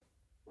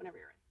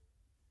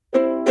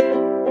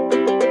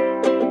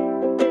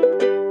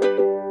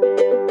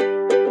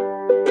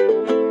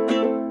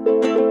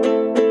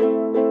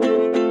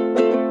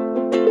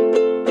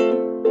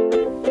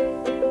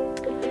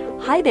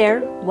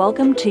there,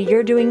 welcome to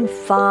You're Doing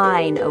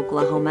Fine,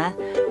 Oklahoma,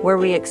 where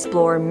we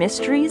explore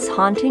mysteries,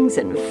 hauntings,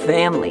 and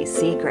family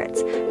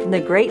secrets from the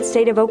great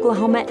state of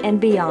Oklahoma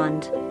and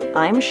beyond.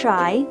 I'm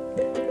Shy.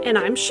 And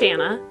I'm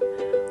Shanna.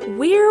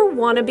 We're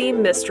wannabe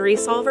mystery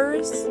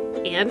solvers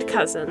and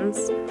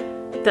cousins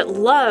that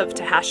love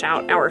to hash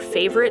out our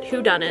favorite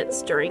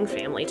whodunits during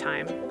family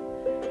time.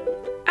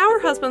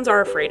 Our husbands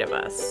are afraid of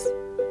us.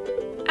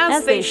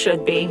 As they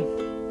should be.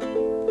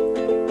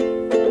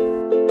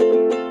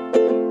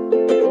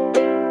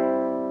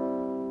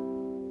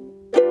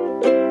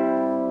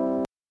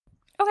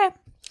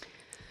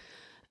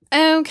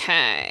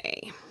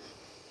 Okay.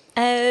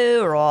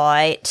 All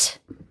right.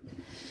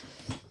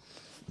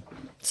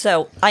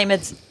 So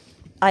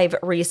I've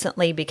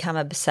recently become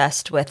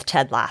obsessed with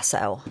Ted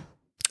Lasso.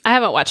 I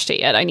haven't watched it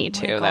yet. I need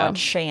to, Oh my though. God,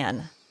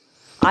 Shan.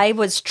 I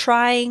was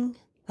trying,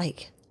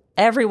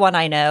 everyone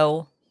I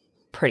know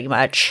pretty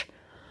much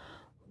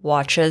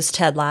watches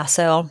Ted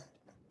Lasso.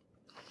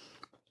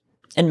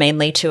 And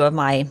mainly two of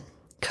my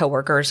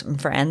coworkers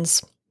and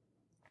friends.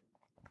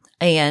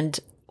 And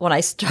when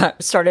I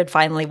started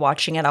finally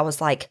watching it, I was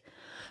like,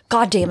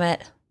 God damn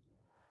it.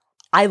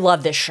 I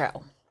love this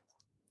show.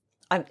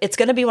 It's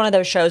going to be one of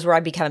those shows where I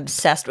become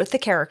obsessed with the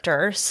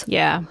characters.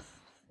 Yeah.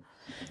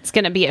 It's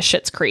going to be a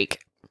Schitt's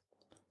Creek.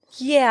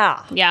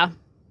 Yeah. Yeah.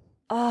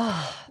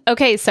 Oh.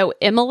 Okay, so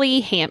Emily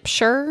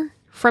Hampshire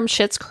from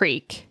Schitt's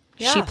Creek.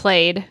 Yeah. She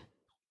played...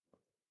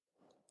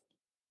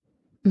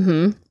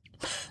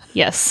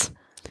 Yes.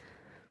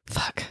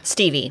 Fuck.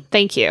 Stevie.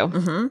 Thank you.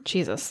 Mm-hmm.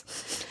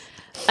 Jesus.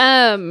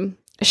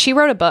 She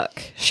wrote a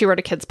book. She wrote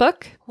a kid's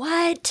book.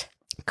 What?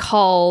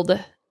 Called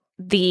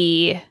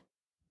The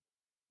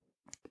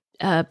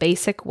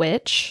Basic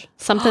Witch.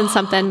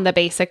 Something, The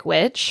Basic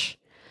Witch.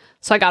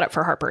 So I got it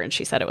for Harper, and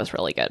she said it was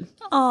really good.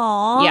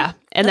 Aww. Yeah.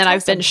 And then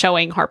I've awesome. been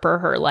showing Harper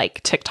her,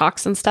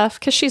 TikToks and stuff,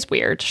 because she's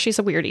weird. She's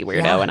a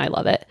weirdo, and I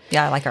love it.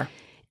 Yeah, I like her.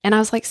 And I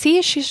was like,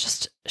 see,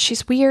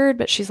 she's weird,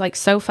 but she's,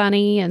 so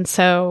funny, and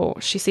so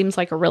she seems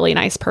like a really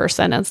nice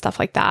person and stuff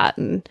like that.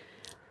 And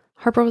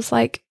Harper was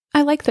like,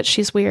 I like that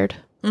she's weird.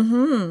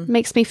 Mm-hmm.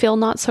 Makes me feel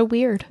not so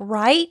weird.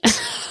 Right?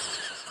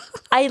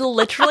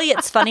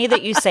 It's funny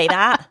that you say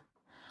that.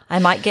 I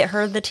might get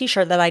her the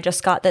t-shirt that I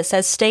just got that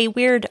says stay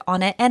weird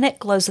on it, and it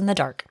glows in the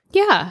dark.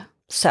 Yeah.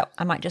 So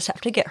I might just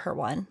have to get her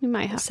one. You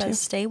might have to. It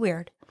says stay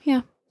weird.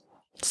 Yeah.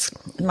 It's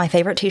my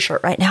favorite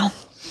t-shirt right now.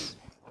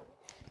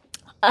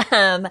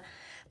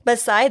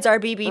 Besides our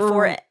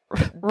BB4...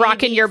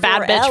 Rocking your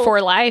bad bitch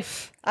for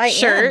life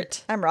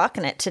shirt. I'm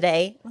rocking it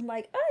today. I'm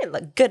like, I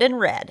look good in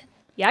red.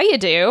 Yeah, you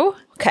do.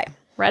 Okay.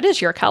 Red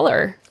is your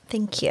color.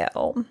 Thank you.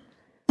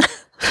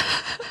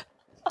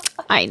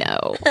 I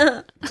know.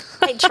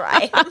 I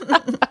try.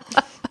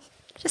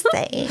 Just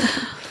saying.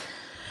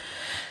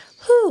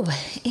 Whew.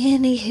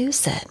 Anywho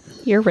said.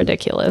 You're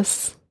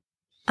ridiculous.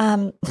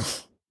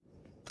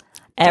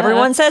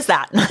 Everyone says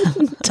that.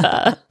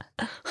 Duh.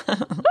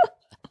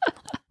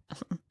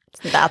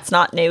 That's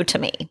not new to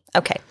me.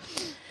 Okay.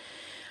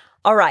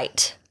 All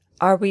right.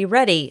 Are we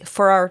ready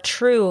for our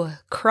true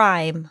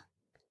crime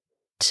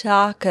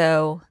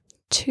Taco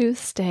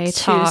Tuesday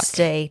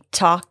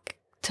talk?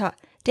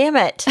 Damn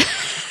it.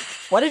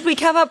 What did we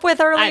come up with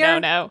earlier? I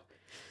don't know.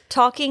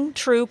 Talking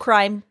true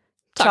crime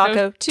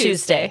Taco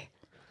Tuesday.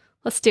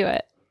 Let's do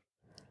it.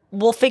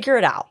 We'll figure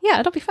it out. Yeah,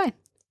 it'll be fine.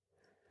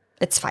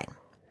 It's fine.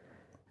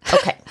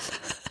 Okay.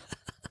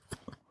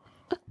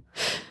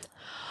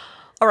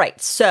 All right.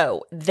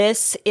 So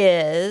this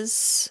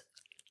is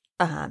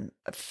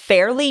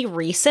fairly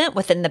recent,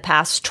 within the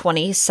past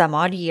 20 some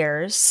odd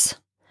years.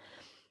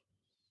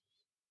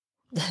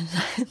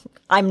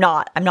 I'm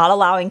not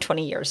allowing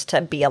 20 years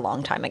to be a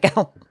long time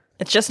ago.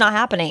 It's just not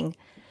happening.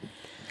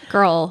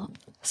 Girl,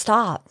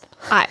 stop.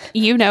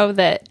 You know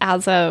that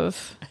as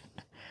of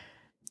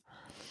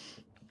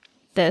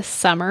this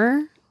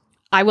summer,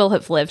 I will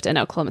have lived in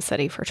Oklahoma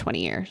City for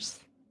 20 years.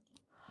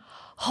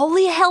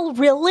 Holy hell,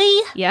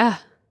 really? Yeah.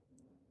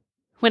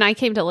 When I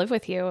came to live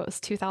with you, it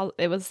was 2000.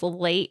 It was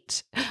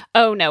late.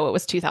 Oh no, it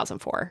was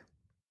 2004.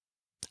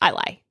 I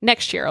lie.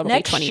 Next year it'll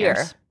be 20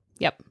 years.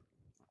 Yep.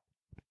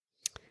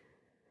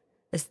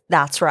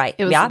 That's right.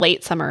 It was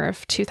late summer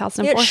of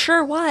 2004. It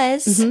sure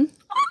was.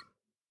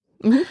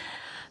 Mm-hmm. Mm-hmm.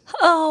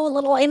 Oh, a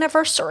little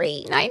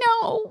anniversary. I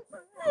know.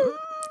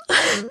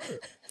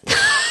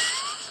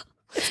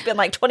 It's been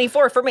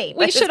 24 for me.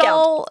 We should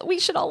all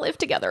live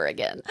together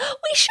again.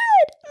 We should.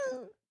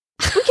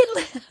 We can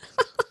live.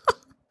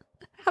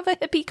 Have a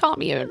hippie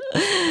commune.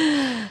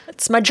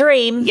 It's my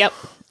dream. Yep.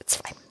 It's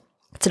fine.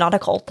 It's not a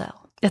cult,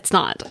 though. It's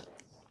not.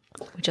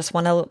 We just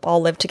want to all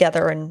live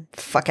together and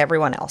fuck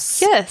everyone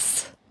else.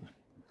 Yes.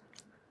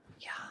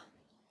 Yeah.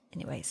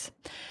 Anyways.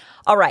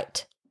 All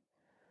right.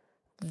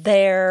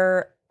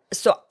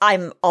 So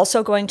I'm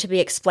also going to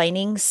be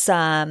explaining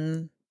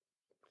some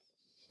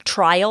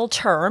trial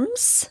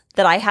terms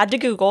that I had to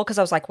Google because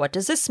I was like, what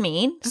does this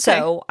mean? Okay.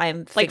 So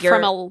I'm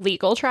from a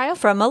legal trial?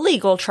 From a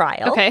legal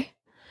trial. Okay.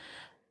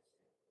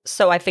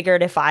 So I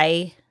figured if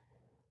I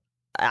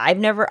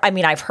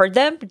I've heard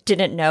them,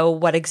 didn't know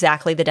what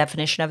exactly the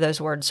definition of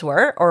those words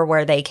were or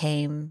where they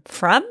came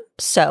from.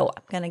 So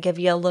I'm going to give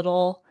you a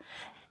little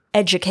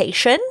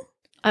education.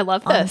 I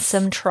love on this.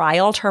 some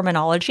trial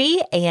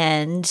terminology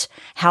and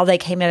how they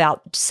came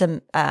about.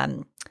 Some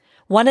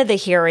one of the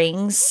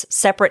hearings,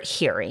 separate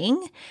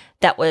hearing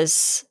that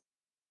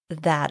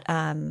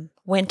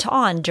went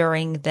on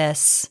during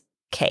this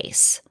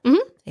case.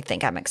 Mm-hmm. I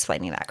think I'm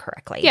explaining that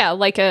correctly. Yeah,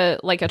 like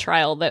a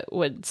trial that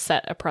would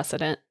set a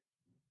precedent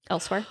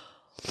elsewhere.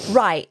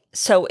 Right.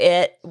 So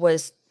it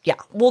was. Yeah,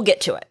 we'll get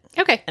to it.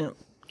 Okay. And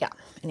yeah.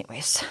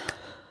 Anyways.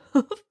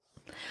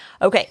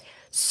 Okay.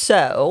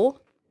 So.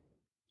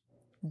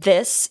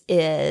 This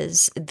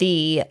is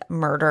the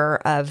murder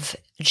of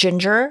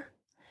Ginger,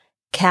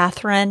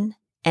 Catherine,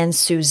 and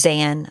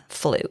Suzanne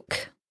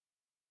Fluke.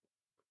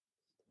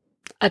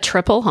 A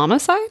triple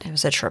homicide? It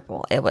was a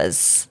triple. It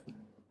was,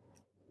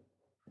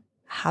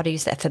 how do you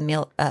say,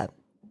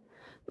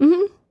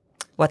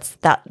 what's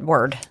that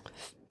word?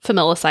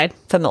 Familicide.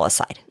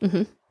 Familicide.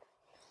 Mm-hmm.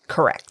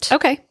 Correct.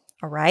 Okay.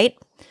 All right.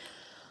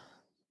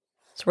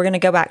 So we're going to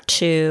go back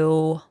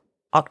to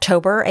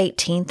October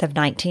 18th of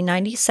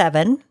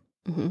 1997.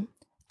 Mm-hmm.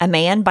 A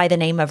man by the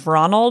name of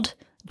Ronald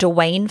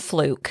Dwayne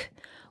Fluke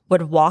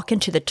would walk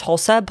into the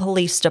Tulsa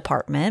Police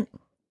Department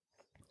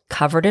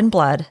covered in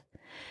blood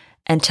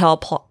and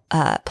tell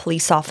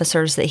police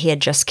officers that he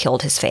had just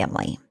killed his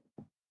family.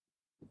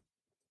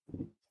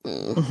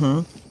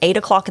 8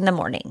 o'clock in the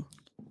morning,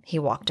 he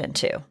walked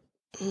into.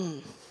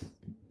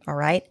 All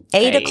right?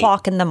 8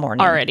 o'clock in the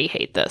morning. Already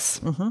hate this.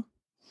 Mm-hmm.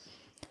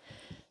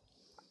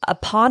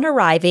 Upon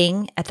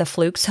arriving at the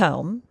Fluke's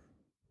home,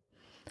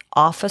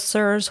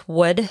 officers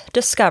would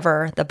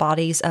discover the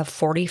bodies of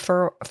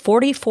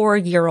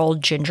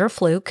 44-year-old Ginger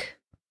Fluke,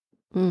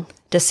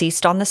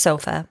 deceased on the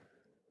sofa,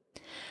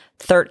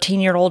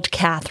 13-year-old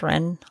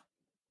Catherine,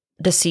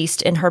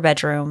 deceased in her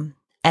bedroom,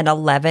 and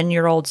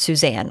 11-year-old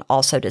Suzanne,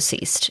 also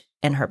deceased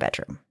in her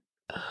bedroom.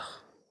 Oh,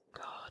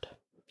 God.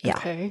 Yeah.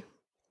 Okay.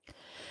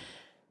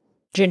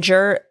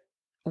 Ginger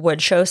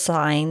would show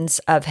signs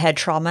of head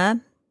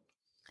trauma,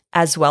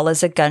 as well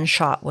as a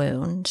gunshot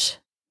wound.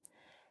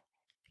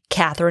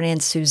 Catherine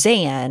and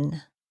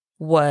Suzanne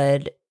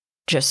would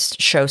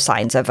just show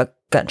signs of a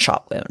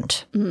gunshot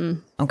wound.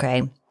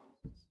 Okay.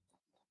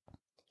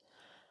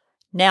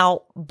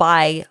 Now,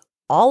 by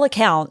all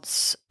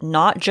accounts,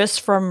 not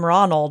just from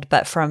Ronald,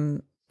 but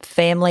from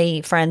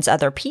family, friends,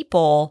 other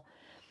people,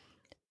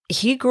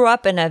 he grew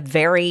up in a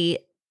very,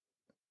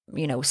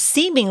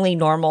 seemingly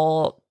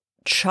normal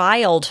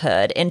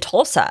childhood in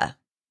Tulsa.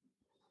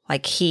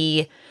 Like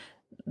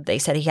they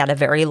said he had a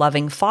very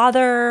loving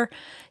father.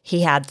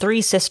 He had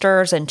 3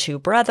 sisters and 2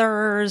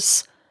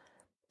 brothers.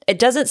 It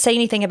doesn't say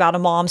anything about a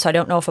mom, so I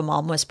don't know if a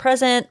mom was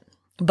present.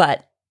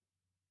 But,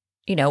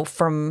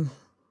 from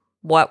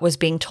what was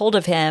being told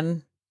of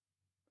him,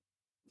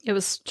 it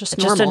was just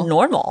a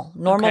normal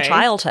Okay.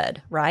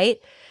 childhood, right?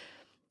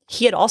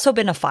 He had also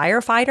been a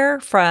firefighter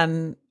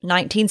from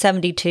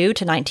 1972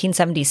 to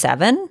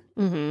 1977.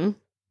 Mm-hmm.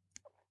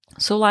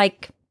 So,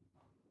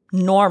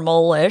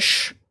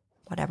 normal-ish,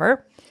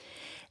 whatever.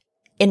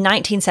 In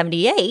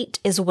 1978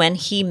 is when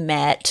he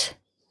met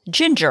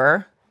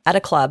Ginger at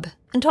a club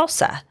in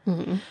Tulsa.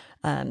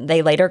 Mm-hmm.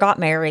 They later got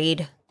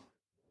married.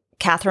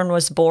 Catherine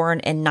was born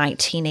in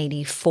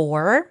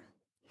 1984,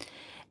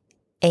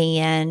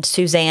 and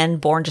Suzanne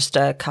born just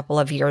a couple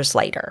of years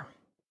later.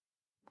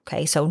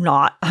 Okay, so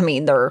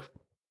they're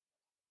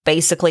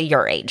basically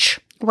your age.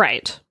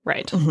 Right.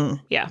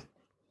 Mm-hmm. Yeah.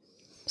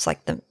 It's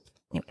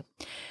anyway.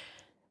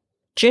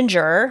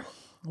 Ginger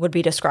would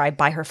be described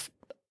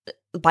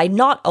by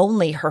not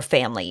only her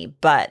family,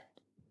 but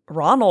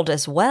Ronald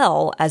as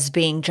well, as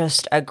being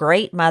just a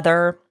great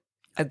mother,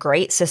 a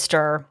great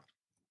sister,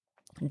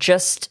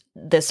 just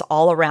this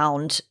all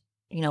around,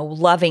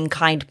 loving,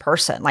 kind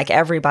person. Like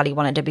everybody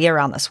wanted to be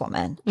around this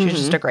woman. She was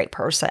just a great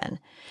person.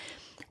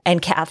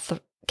 And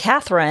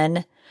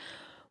Catherine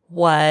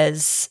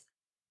was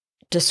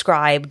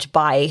described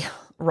by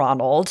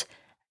Ronald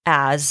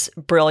as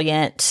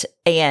brilliant.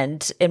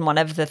 And in one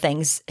of the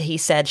things he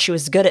said, she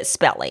was good at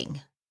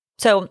spelling.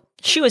 So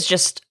she was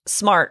just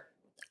smart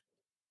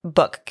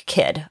book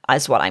kid,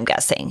 is what I'm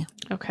guessing.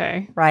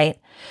 Okay. Right?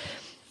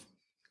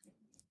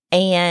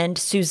 And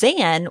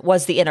Suzanne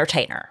was the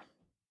entertainer.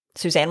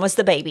 Suzanne was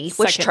the baby,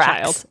 which Second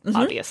tracks. child,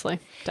 obviously.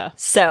 Duh.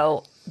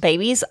 So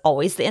babies,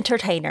 always the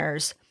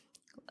entertainers,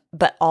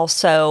 but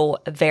also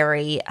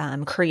very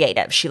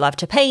creative. She loved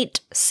to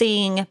paint,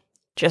 sing,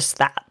 just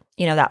that,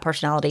 that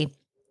personality.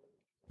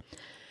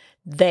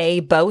 They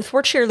both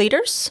were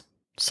cheerleaders,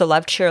 so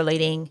loved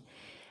cheerleading.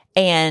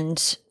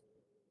 And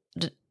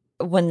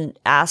when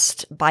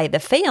asked by the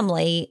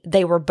family,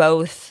 they were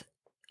both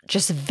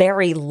just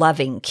very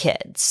loving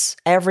kids.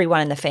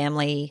 Everyone in the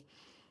family,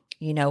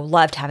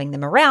 loved having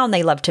them around.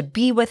 They loved to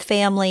be with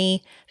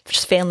family,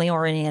 just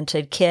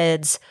family-oriented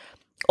kids.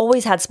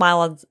 Always had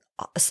smiles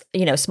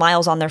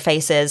on their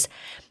faces,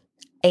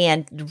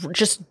 and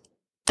just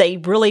they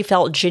really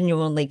felt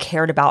genuinely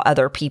cared about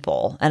other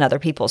people and other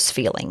people's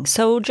feelings.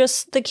 So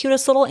just the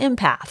cutest little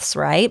empaths,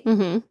 right?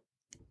 Mm-hmm.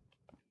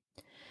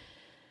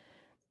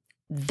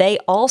 They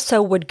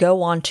also would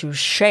go on to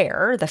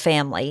share, the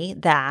family,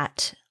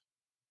 that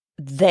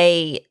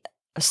they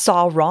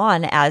saw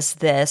Ron as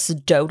this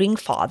doting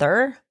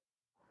father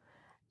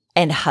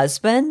and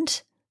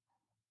husband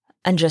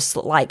and just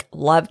like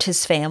loved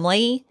his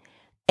family.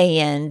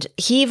 And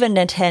he even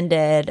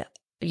attended,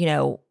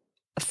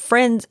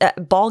 friends,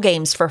 ball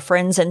games for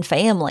friends and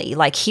family.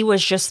 Like he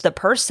was just the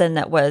person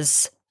that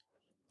was,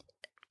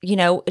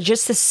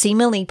 just a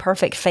seemingly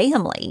perfect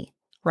family,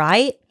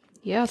 right?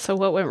 Yeah. So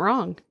what went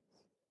wrong?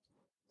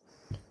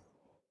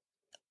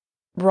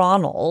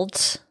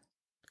 Ronald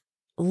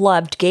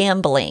loved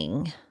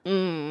gambling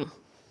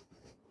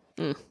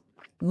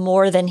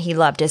more than he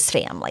loved his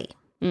family.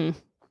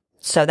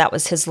 So that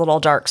was his little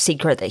dark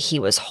secret that he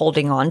was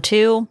holding on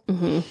to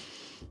until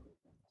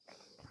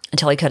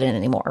he couldn't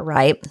anymore,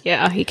 right?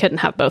 Yeah, he couldn't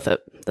have both at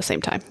the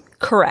same time.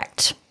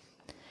 Correct.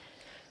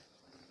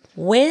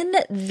 When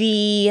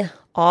the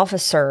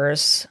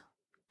officers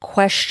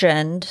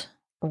questioned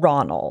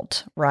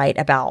Ronald, right,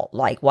 about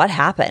like what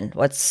happened,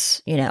 what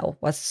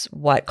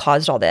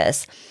caused all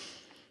this,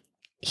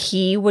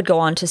 he would go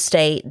on to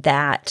state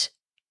that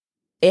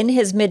in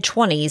his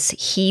mid-20s,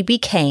 he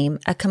became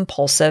a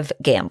compulsive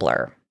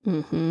gambler.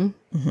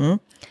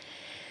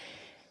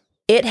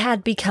 It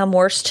had become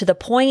worse to the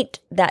point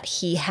that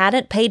he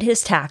hadn't paid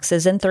his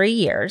taxes in 3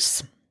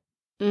 years.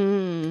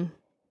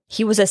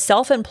 He was a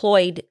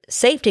self-employed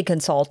safety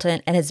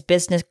consultant, and his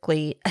business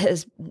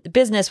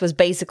was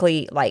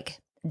basically like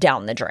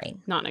down the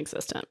drain.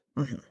 Non-existent.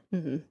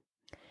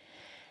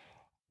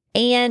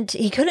 And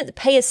he couldn't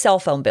pay his cell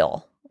phone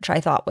bill, which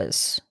I thought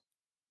was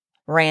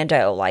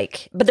rando.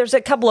 But there's a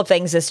couple of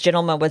things this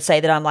gentleman would say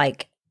that I'm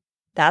like,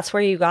 that's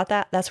where you got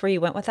that? That's where you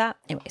went with that?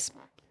 Anyways.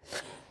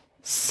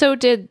 So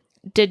did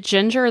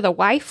Ginger, the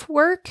wife,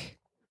 work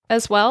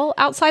as well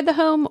outside the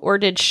home, or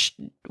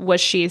was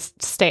she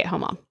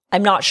stay-at-home mom?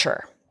 I'm not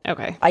sure.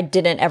 Okay. I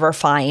didn't ever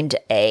find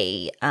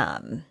a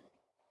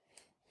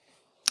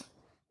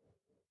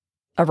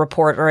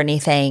report or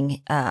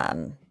anything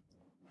that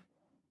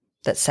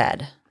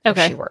said if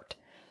she worked.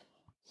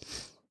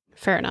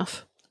 Fair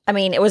enough. I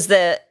mean, it was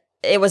the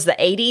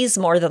 80s,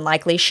 more than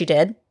likely she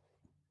did.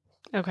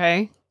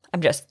 Okay.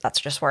 That's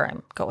just where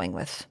I'm going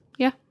with.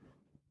 Yeah.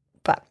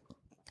 But.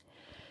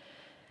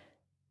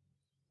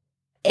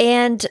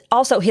 And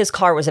also his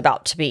car was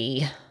about to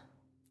be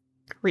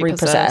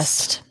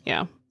repossessed.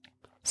 Yeah.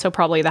 So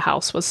probably the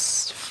house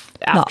was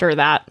after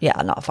that. Yeah,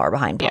 not far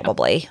behind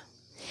probably.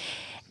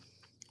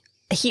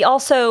 Yeah. He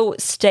also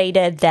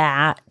stated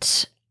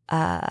that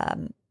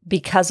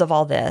because of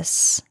all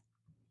this,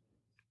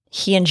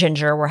 he and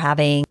Ginger were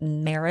having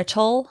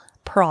marital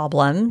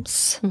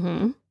problems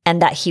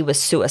and that he was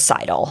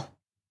suicidal.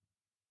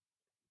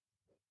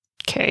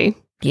 Okay.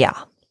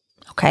 Yeah.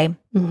 Okay.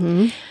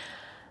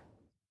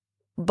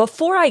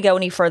 Before I go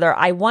any further,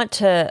 I want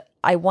to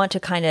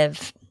kind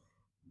of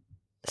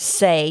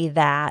say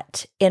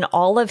that in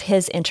all of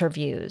his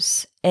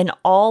interviews, in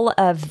all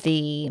of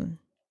the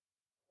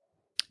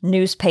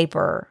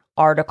newspaper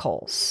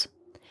articles,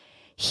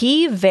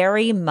 he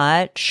very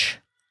much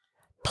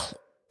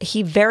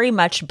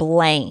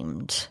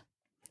blamed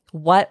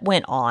what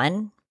went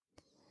on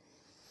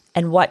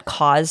and what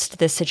caused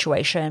this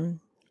situation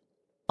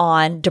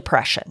on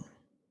depression.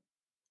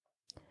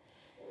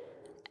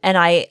 And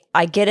I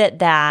get it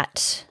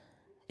that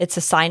it's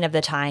a sign of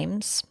the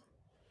times.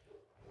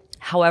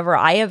 However,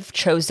 I have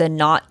chosen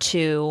not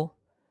to.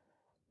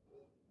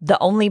 The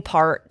only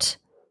part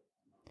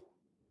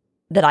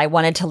that I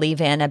wanted to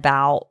leave in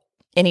about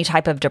any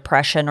type of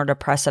depression or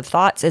depressive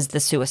thoughts is the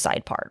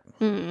suicide part.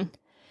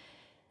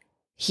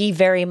 He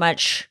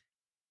went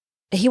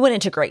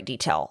into great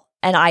detail.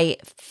 And I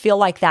feel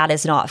like that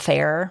is not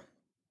fair.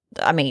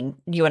 I mean,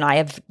 you and I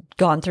have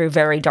gone through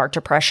very dark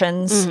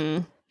depressions.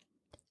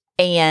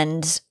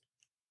 And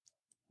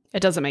it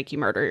doesn't make you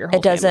murder your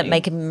whole family. It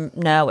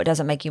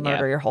doesn't make you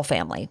murder your whole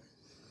family.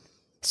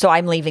 So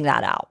I'm leaving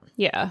that out.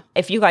 Yeah.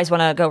 If you guys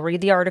want to go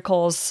read the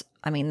articles,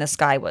 I mean, this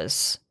guy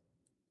was...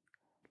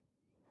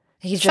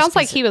 Sounds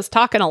like he was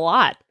talking a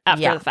lot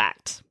after the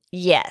fact.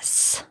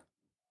 Yes.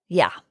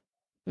 Yeah.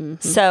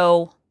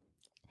 So,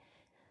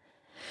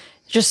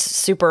 just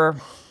super...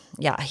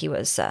 Yeah, he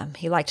was...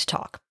 he liked to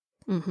talk.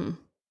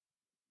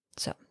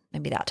 So,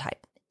 maybe that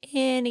type.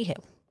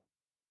 Anywho.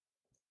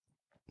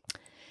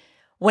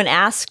 When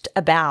asked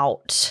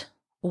about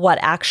what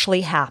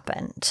actually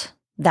happened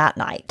that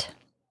night,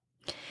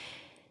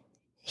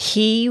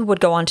 he would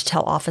go on to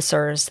tell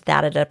officers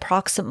that at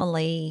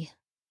approximately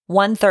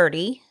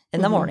 1:30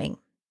 in the morning,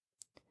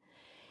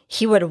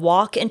 he would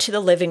walk into the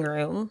living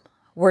room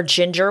where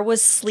Ginger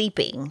was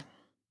sleeping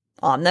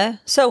on the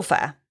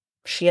sofa.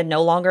 She had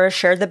no longer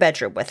shared the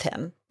bedroom with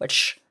him,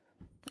 which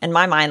in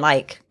my mind,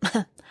 like,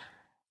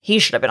 he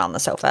should have been on the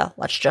sofa.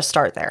 Let's just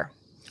start there.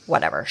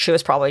 Whatever. She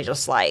was probably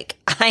just like,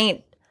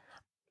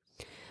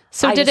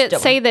 So I did just it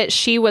say that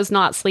she was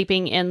not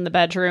sleeping in the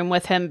bedroom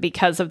with him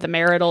because of the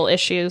marital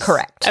issues?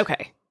 Correct.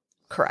 Okay.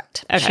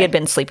 Correct. Okay. She had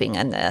been sleeping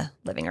in the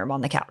living room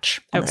on the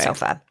couch, on the Okay.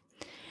 sofa.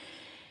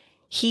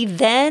 He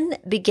then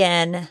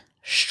began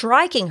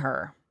striking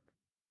her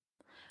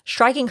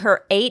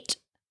 8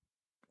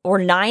 or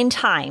 9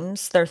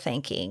 times, they're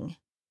thinking,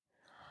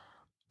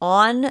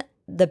 on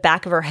the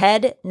back of her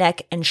head,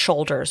 neck, and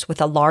shoulders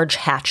with a large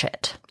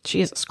hatchet.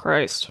 Jesus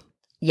Christ.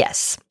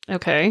 Yes.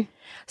 Okay.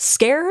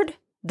 Scared,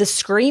 the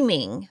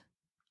screaming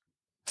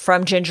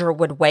from Ginger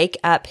would wake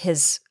up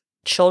his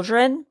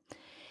children.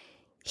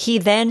 He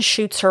then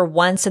shoots her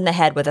once in the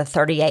head with a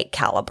 .38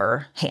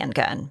 caliber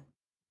handgun,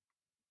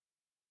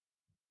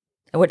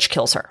 which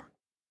kills her,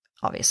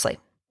 obviously.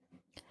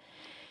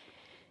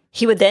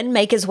 He would then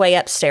make his way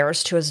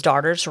upstairs to his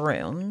daughter's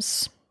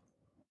rooms.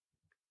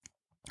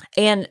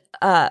 And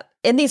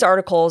in these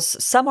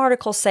articles, some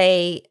articles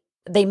say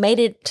they made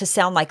it to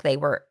sound like they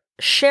were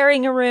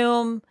sharing a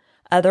room.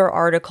 Other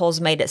articles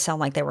made it sound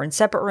like they were in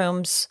separate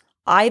rooms.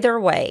 Either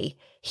way,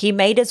 he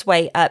made his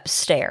way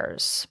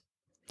upstairs.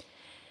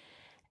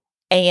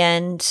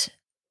 And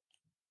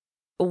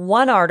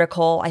one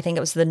article, I think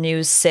it was the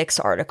News 6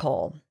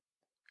 article,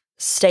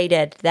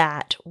 stated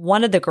that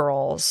one of the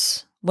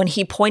girls, when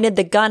he pointed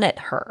the gun at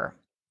her,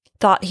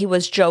 thought he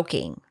was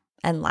joking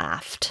and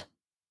laughed.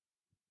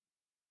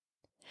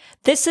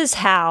 This is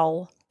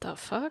how... The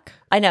fuck?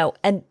 I know.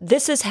 And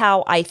this is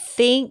how I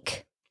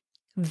think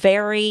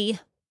very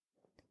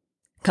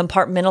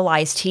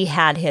compartmentalized he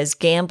had his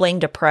gambling,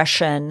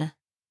 depression,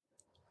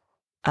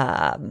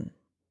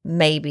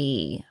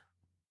 maybe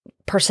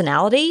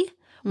personality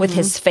with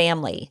his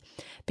family.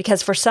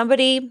 Because for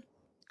somebody,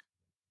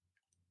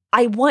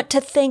 I want to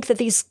think that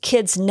these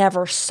kids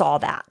never saw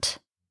that.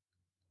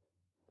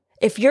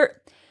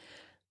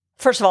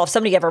 First of all, if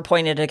somebody ever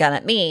pointed a gun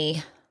at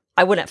me,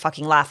 I wouldn't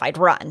fucking laugh. I'd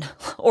run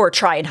or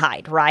try and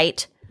hide,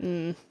 right?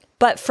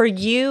 But for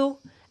you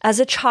as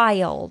a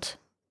child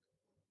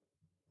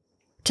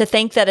to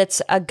think that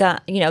it's a gun,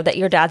 that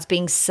your dad's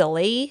being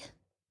silly,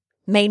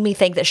 made me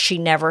think that she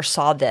never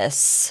saw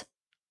this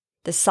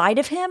side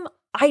of him.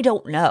 I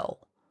don't know.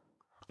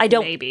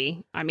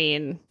 Maybe. I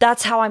mean,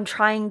 that's how I'm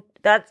trying.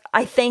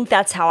 I think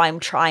that's how I'm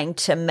trying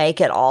to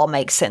make it all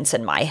make sense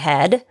in my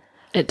head.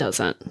 it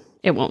doesn't.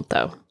 It won't,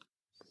 though.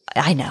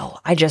 I know.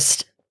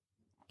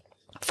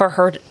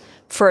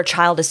 For a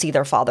child to see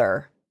their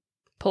father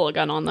Pull a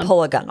gun on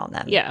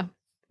them. Yeah.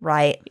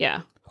 Right?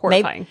 Yeah.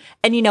 Horrifying.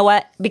 And you know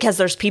what? Because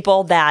there's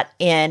people that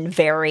in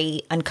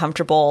very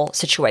uncomfortable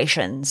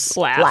situations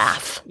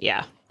laugh.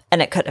 Yeah.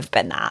 And it could have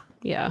been that.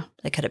 Yeah.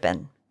 It could have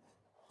been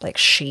like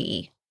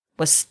she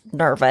was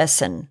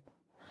nervous and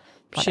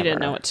whatever. She didn't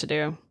know what to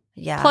do.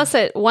 Yeah. Plus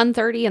at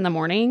 1:30 in the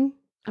morning,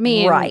 I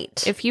mean,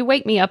 right. If you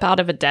wake me up out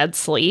of a dead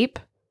sleep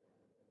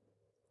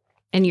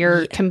and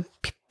you're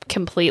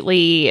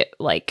completely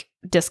like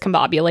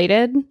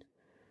discombobulated,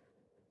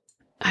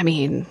 I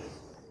mean,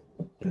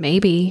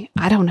 maybe.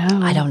 I don't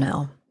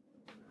know.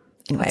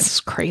 Anyway. It's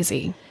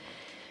crazy.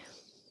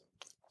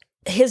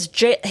 His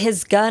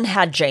gun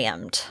had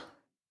jammed.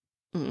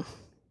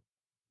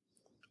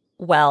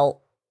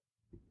 Well,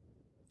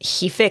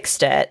 he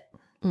fixed it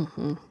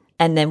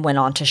and then went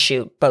on to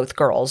shoot both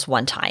girls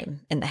one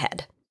time in the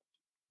head,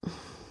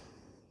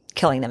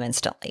 killing them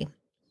instantly.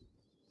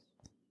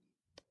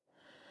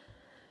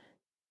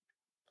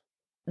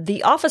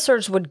 The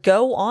officers would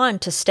go on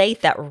to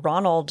state that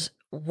Ronald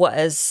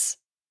was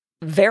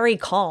very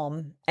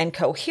calm and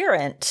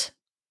coherent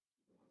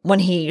when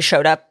he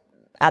showed up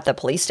at the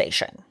police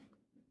station.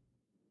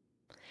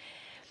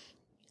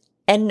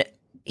 And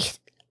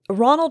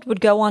Ronald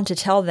would go on to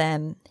tell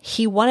them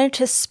he wanted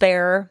to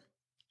spare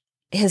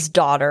his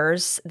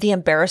daughters the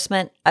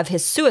embarrassment of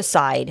his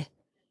suicide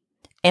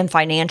and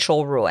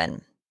financial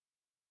ruin.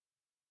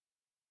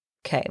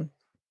 Okay.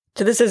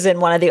 So this is in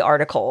one of the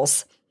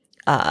articles,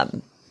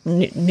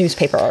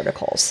 newspaper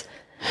articles.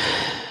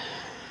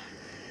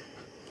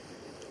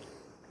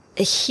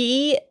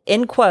 He,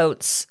 in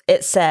quotes,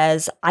 it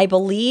says, "I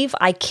believe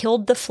I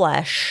killed the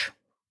flesh,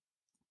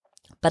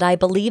 but I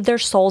believe their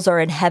souls are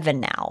in heaven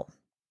now."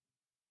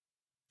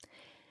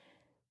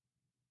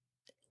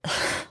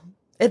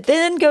 It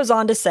then goes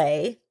on to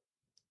say,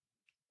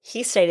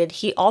 he stated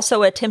he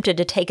also attempted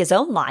to take his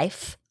own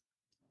life,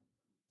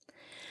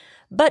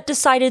 but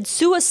decided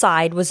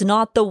suicide was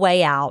not the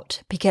way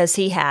out because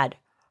he had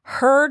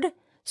heard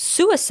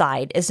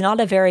suicide is not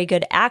a very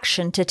good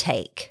action to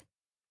take.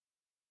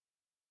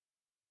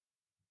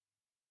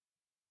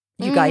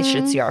 You guys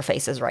should see our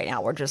faces right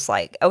now. We're just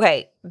like,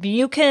 okay,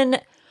 you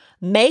can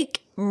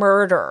make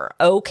murder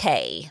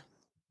okay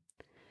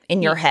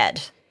in your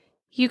head.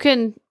 You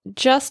can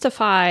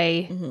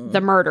justify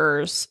the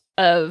murders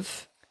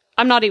of,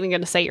 I'm not even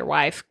going to say your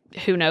wife,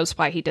 who knows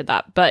why he did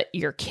that, but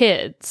your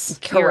kids,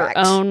 Correct.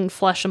 Your own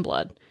flesh and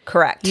blood.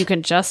 Correct. You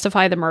can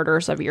justify the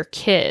murders of your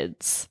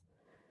kids.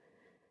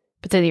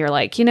 But then you're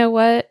like, you know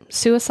what?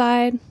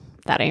 Suicide?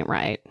 That ain't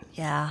right.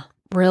 Yeah.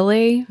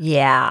 Really?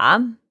 Yeah.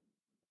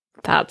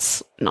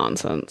 That's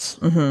nonsense.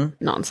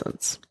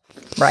 Nonsense.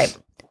 Right.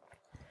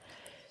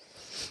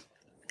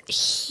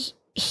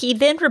 He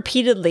then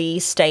repeatedly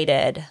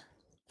stated,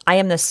 I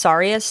am the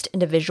sorriest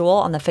individual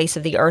on the face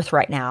of the earth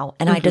right now,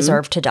 and I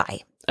deserve to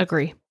die.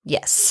 Agree.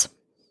 Yes.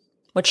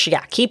 Which,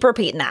 yeah, keep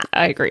repeating that.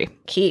 I agree.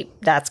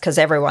 That's because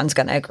everyone's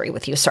going to agree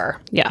with you, sir.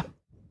 Yeah.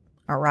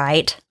 All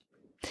right.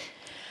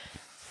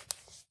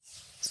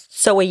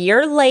 So a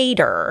year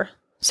later,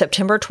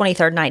 September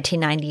 23rd,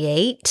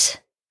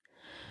 1998,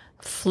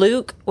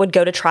 Fluke would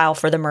go to trial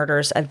for the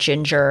murders of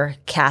Ginger,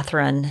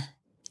 Catherine,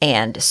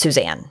 and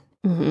Suzanne.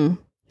 Mm-hmm.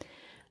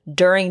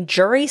 During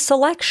jury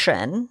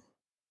selection,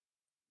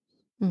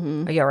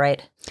 are you all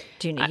right?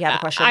 Do you have a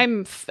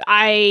question?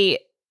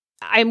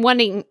 I'm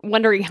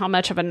wondering how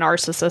much of a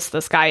narcissist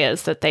this guy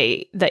is that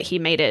he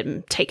made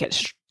him take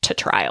it to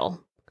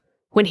trial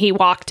when he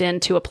walked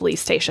into a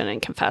police station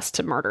and confessed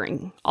to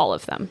murdering all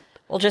of them.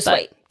 Well, just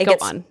wait. It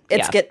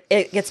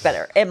gets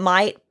better. It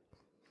might.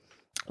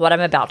 What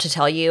I'm about to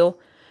tell you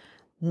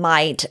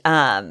might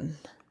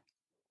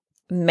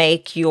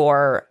make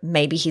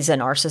maybe he's a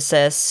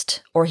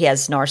narcissist or he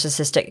has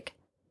narcissistic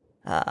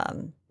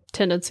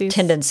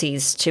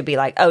tendencies to be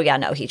like, oh yeah,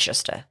 no, he's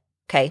just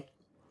okay.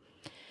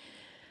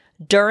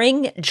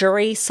 During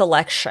jury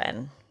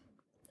selection,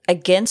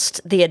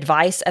 against the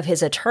advice of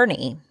his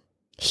attorney,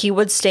 he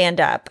would stand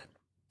up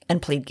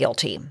and plead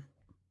guilty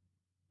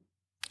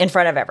in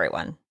front of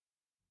everyone.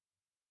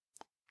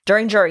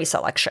 During jury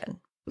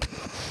selection.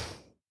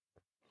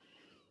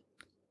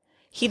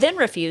 He then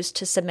refused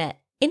to submit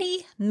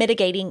any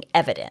mitigating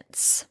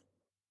evidence.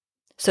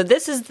 So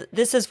this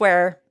is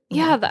where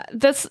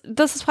this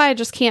is why I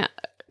just can't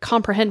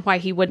comprehend why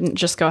he wouldn't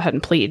just go ahead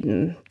and plead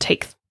and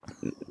take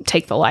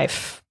the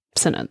life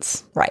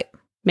sentence. Right.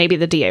 Maybe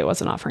the DA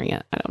wasn't offering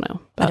it. I don't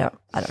know. But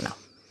I don't know.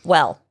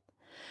 Well,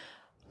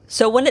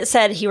 so when it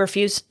said he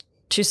refused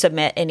to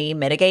submit any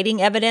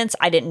mitigating evidence,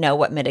 I didn't know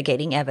what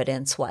mitigating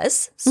evidence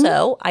was.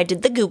 So I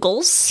did the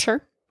Googles.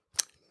 Sure.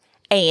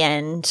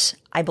 And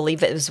I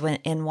believe it was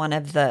in one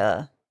of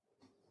the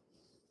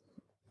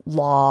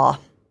law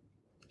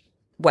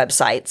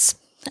websites.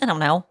 I don't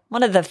know.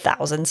 One of the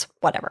thousands,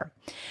 whatever.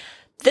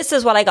 This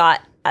is what I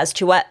got as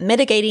to what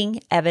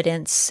mitigating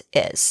evidence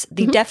is.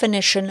 The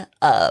definition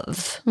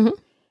of,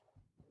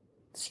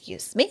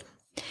 excuse me,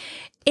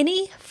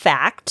 any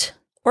fact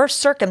or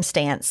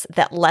circumstance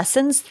that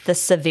lessens the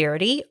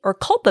severity or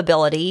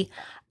culpability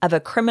of a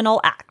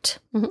criminal act.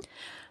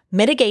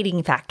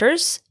 Mitigating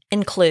factors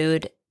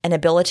include an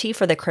ability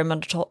for the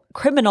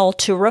criminal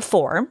to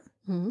reform,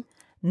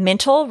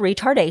 mental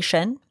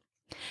retardation,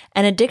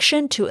 an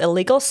addiction to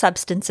illegal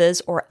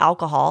substances or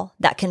alcohol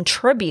that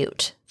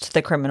contribute to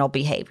the criminal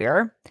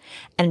behavior,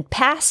 and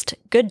past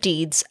good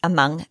deeds,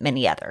 among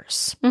many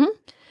others.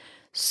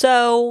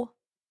 So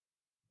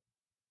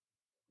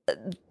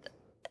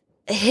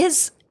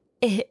his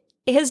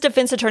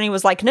defense attorney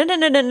was like, no.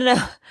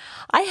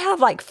 I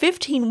have like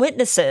 15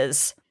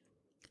 witnesses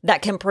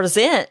that can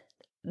present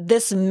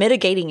this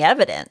mitigating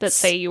evidence. That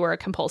say you were a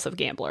compulsive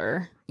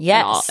gambler.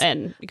 Yes.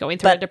 And going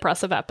through a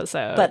depressive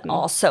episode. But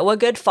also a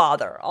good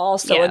father,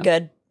 also a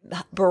good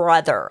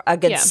brother, a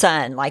good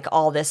son, like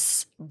all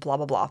this blah,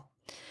 blah, blah.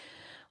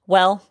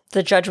 Well,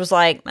 the judge was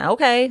like,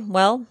 okay,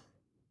 well,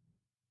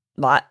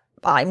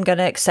 I'm going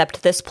to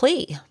accept this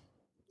plea.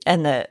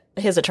 And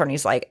his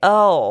attorney's like,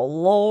 oh,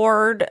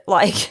 Lord,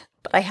 like,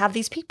 but I have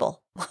these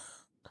people.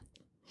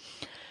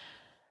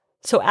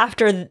 So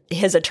after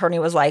his attorney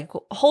was like,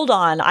 hold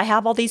on, I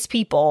have all these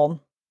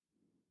people,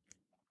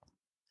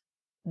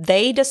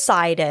 they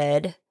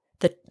decided,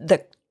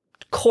 the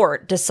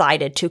court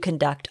decided to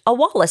conduct a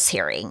Wallace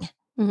hearing.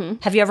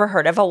 Have you ever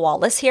heard of a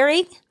Wallace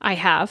hearing? I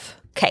have.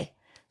 Okay.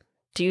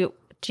 Do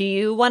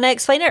you want to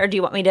explain it, or do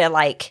you want me to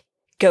like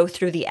go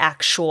through the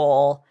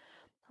actual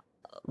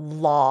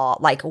law,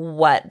 like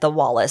what the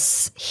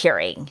Wallace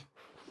hearing?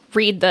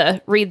 Read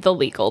the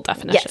legal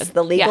definition. Yes,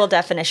 the legal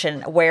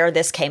definition, where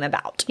this came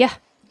about. Yeah.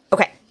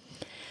 Okay.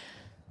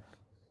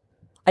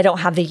 I don't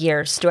have the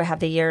years. Do I have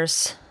the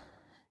years?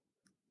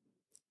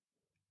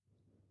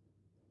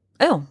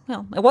 Oh,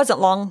 well, it wasn't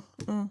long.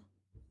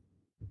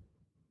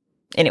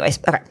 Anyways,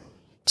 okay.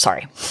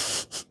 Sorry.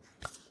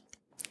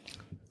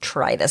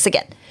 Try this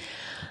again.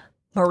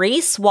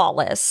 Maurice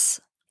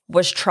Wallace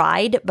was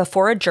tried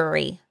before a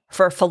jury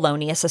for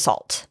felonious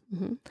assault.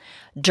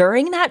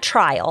 During that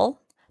trial,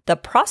 the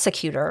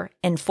prosecutor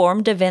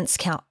informed defense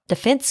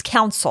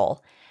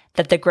counsel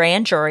that the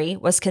grand jury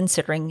was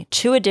considering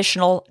 2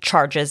 additional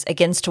charges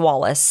against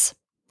Wallace: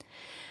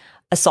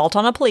 assault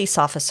on a police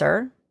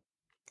officer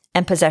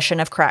and possession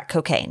of crack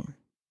cocaine.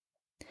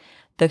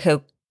 The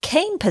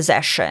cocaine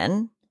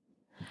possession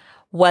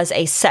was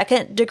a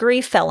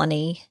second-degree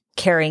felony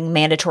carrying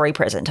mandatory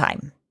prison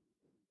time.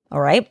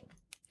 All right?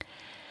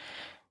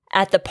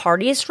 At the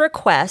party's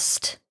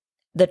request,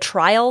 the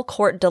trial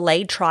court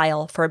delayed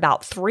trial for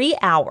about 3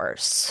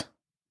 hours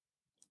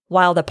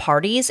while the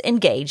parties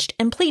engaged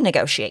in plea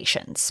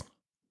negotiations.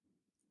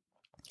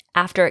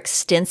 After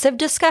extensive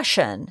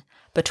discussion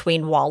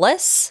between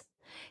Wallace,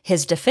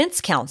 his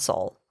defense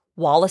counsel,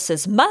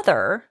 Wallace's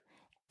mother,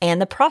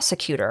 and the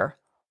prosecutor,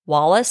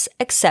 Wallace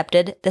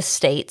accepted the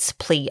state's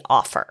plea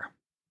offer.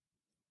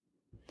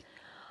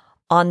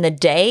 On the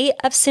day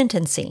of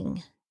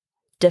sentencing,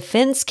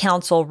 defense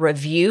counsel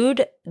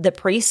reviewed the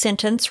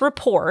pre-sentence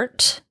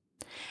report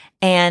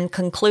and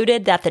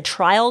concluded that the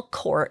trial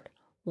court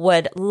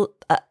would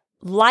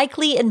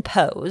likely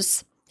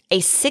impose a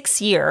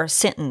 6-year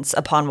sentence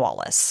upon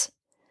Wallace.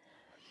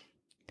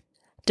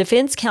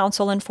 Defense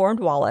counsel informed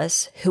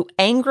Wallace, who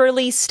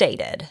angrily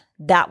stated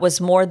that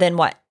was more than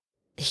what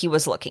he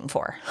was looking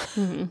for.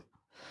 Mm-hmm.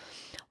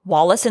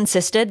 Wallace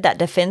insisted that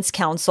defense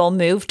counsel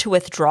move to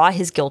withdraw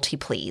his guilty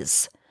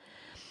pleas.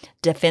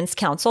 Defense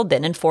counsel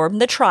then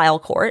informed the trial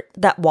court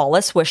that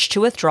Wallace wished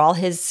to withdraw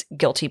his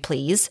guilty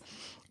pleas,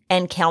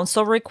 and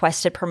counsel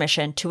requested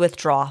permission to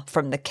withdraw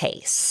from the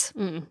case.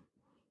 Mm.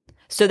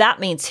 So that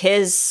means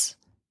his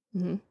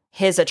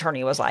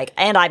attorney was like,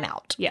 and I'm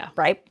out. Yeah.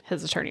 Right?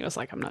 His attorney was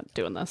like, I'm not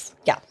doing this.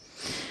 Yeah.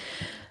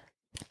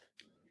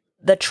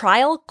 The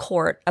trial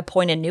court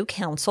appointed new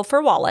counsel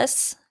for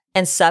Wallace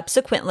and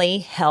subsequently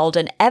held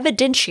an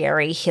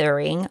evidentiary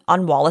hearing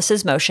on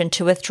Wallace's motion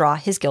to withdraw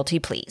his guilty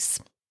pleas.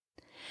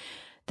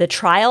 The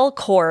trial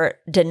court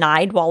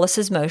denied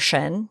Wallace's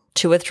motion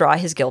to withdraw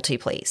his guilty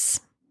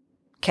pleas.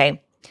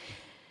 Okay.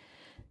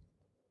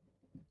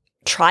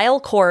 Trial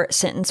court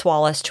sentenced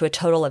Wallace to a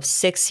total of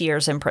 6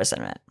 years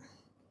imprisonment.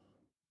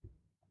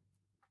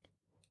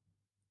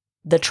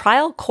 The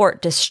trial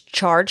court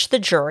discharged the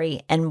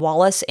jury, and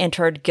Wallace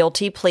entered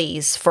guilty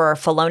pleas for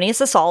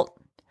felonious assault,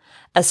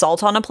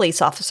 assault on a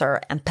police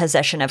officer, and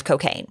possession of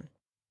cocaine,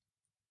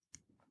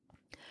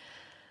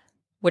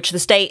 which the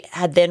state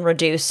had then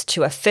reduced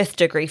to a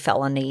 5th-degree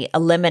felony,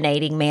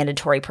 eliminating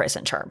mandatory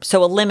prison term.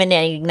 So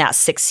eliminating that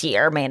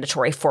 6-year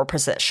mandatory for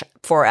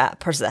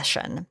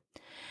possession,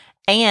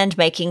 and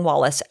making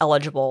Wallace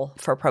eligible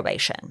for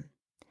probation.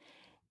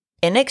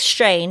 In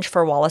exchange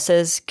for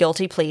Wallace's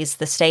guilty pleas,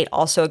 the state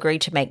also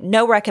agreed to make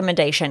no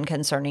recommendation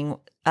concerning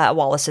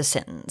Wallace's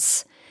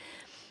sentence.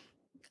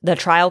 The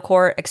trial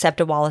court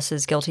accepted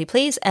Wallace's guilty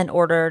pleas and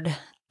ordered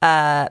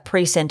a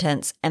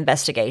pre-sentence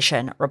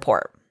investigation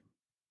report.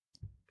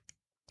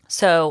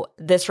 So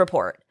this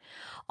report,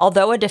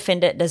 although a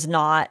defendant does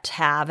not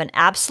have an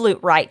absolute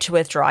right to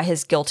withdraw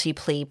his guilty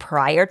plea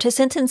prior to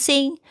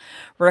sentencing,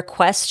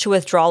 requests to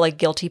withdraw a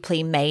guilty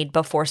plea made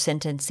before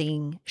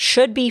sentencing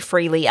should be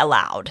freely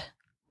allowed.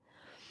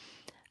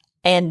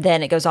 And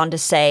then it goes on to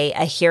say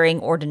a hearing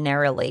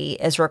ordinarily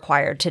is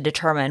required to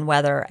determine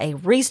whether a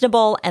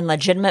reasonable and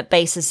legitimate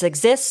basis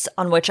exists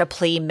on which a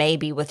plea may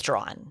be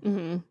withdrawn.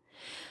 Mm-hmm.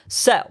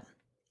 So,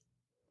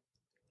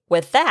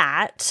 with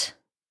that,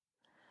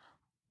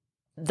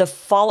 the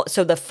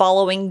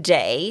following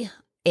day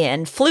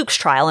in Fluke's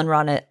trial, in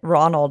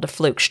Ronald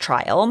Fluke's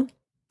trial,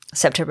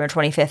 September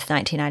 25th,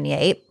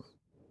 1998,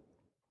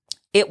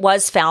 it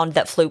was found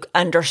that Fluke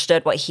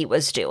understood what he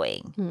was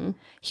doing. Mm-hmm.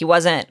 He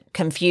wasn't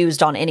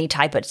confused on any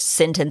type of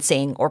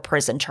sentencing or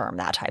prison term,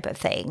 that type of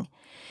thing.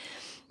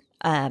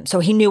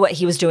 So he knew what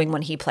he was doing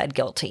when he pled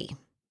guilty.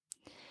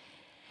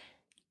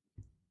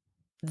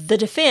 The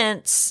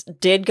defense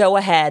did go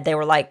ahead. They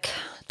were like,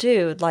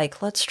 dude,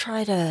 like, let's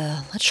try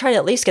to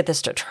at least get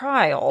this to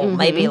trial. Mm-hmm.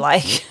 Maybe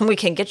like we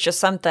can get you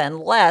something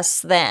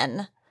less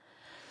than.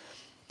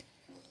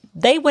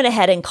 They went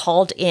ahead and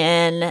called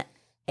in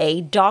a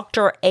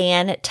Dr.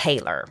 Ann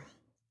Taylor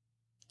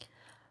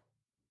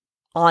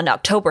on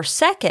October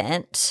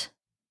 2nd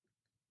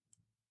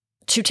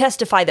to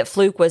testify that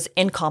Fluke was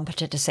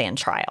incompetent to stand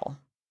trial.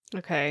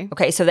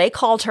 Okay, so they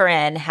called her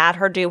in, had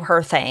her do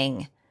her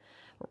thing,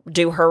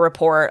 do her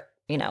report,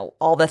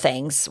 all the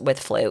things with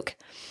Fluke,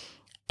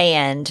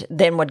 and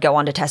then would go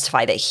on to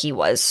testify that he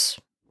was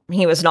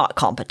not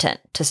competent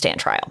to stand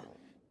trial.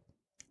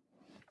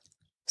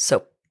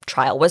 So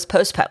trial was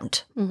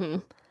postponed. Mm-hmm.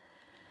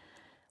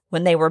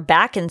 When they were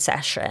back in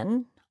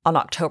session on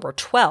October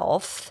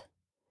 12th,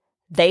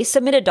 they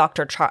submitted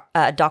Dr.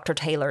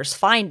 Taylor's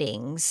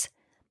findings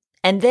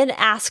and then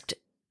asked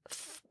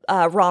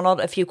Ronald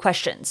a few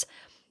questions.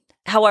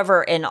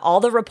 However, in all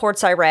the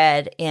reports I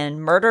read, in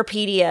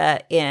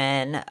Murderpedia,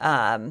 in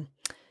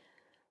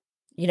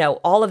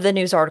all of the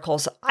news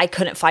articles, I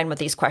couldn't find what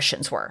these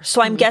questions were.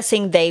 So I'm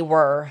guessing they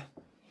were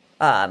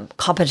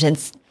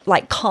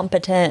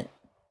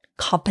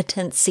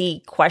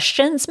competency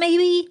questions,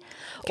 maybe,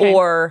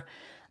 or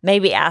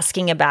maybe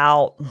asking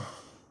about,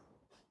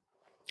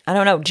 I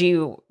don't know, do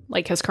you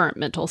like his current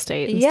mental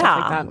state and stuff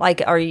like that?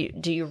 Like,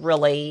 do you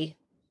really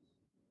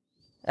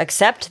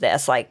accept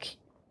this? Like,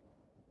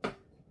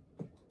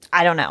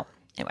 I don't know.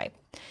 Anyway,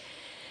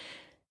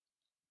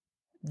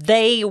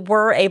 they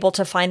were able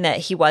to find that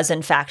he was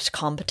in fact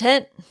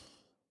competent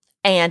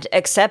and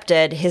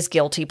accepted his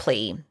guilty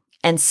plea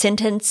and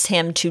sentenced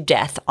him to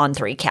death on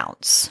 3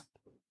 counts.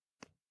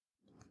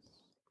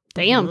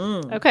 Damn.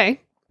 Okay.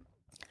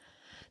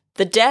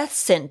 The death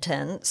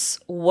sentence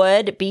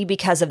would be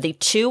because of the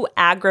 2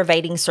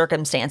 aggravating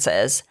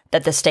circumstances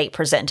that the state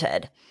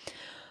presented.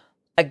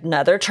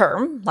 Another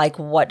term, like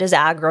what does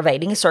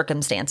aggravating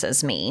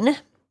circumstances mean,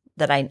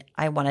 that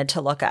I wanted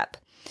to look up.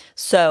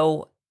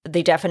 So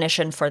the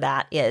definition for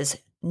that is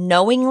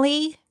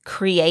knowingly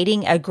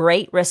creating a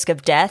great risk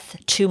of death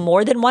to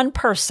more than one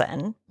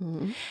person,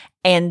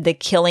 and the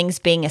killings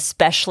being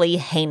especially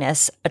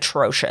heinous,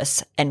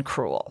 atrocious, and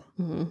cruel.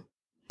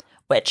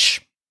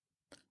 Which,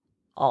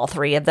 all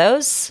three of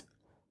those,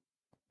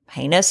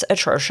 heinous,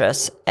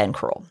 atrocious, and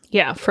cruel.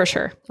 Yeah, for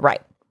sure.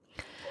 Right.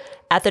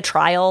 At the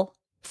trial,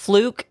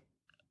 Fluke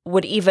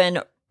would even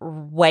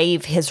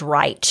waive his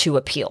right to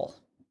appeal.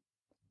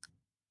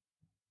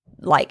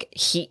 Like,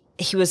 he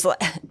was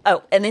like,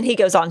 oh, and then he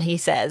goes on, he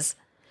says,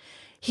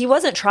 he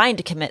wasn't trying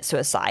to commit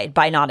suicide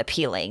by not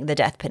appealing the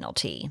death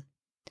penalty.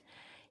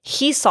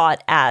 He saw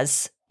it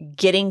as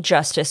getting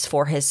justice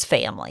for his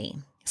family,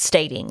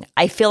 stating,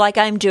 I feel like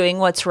I'm doing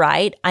what's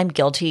right. I'm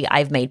guilty.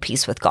 I've made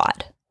peace with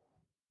God.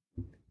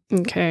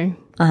 Okay.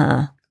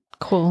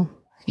 Cool.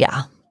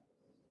 Yeah.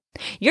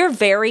 You're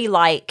very,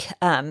 like,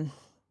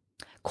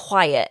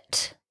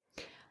 quiet.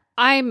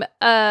 I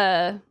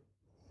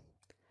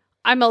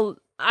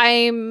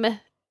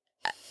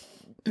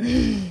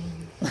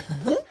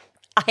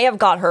have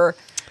got her.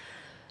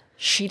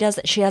 She's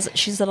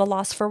at a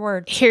loss for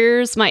words.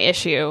 Here's my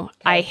issue.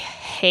 I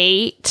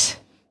hate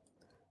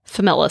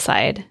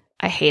familicide.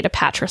 I hate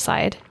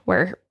patricide,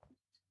 where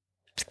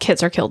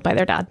kids are killed by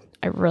their dad.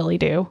 I really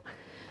do.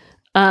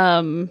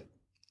 The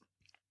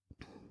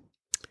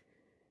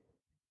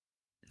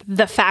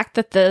fact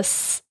that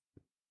this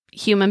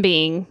human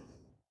being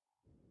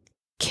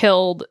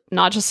killed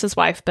not just his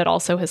wife, but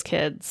also his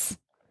kids,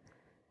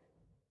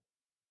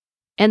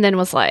 and then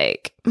was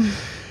like,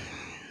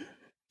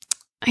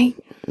 I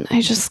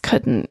just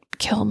couldn't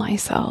kill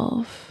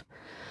myself,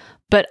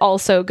 but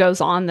also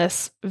goes on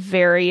this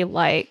very,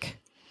 like,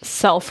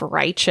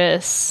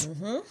 self-righteous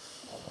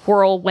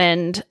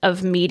whirlwind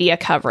of media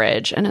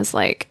coverage and is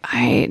like,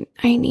 I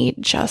need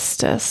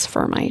justice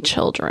for my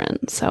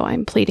children, so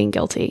I'm pleading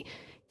guilty.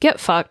 Get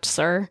fucked,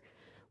 sir.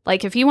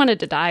 Like, if you wanted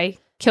to die,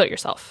 kill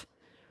yourself.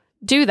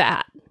 Do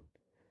that.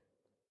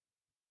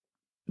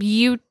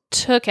 You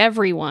took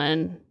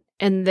everyone,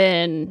 and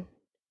then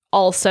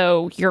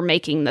also you're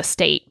making the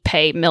state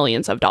pay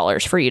millions of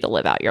dollars for you to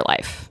live out your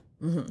life.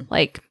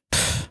 Like,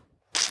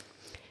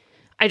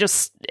 I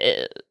just,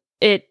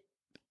 it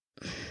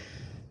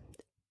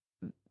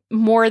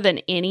more than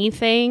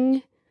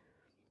anything,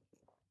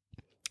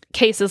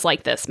 cases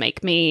like this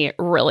make me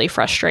really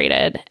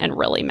frustrated and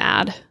really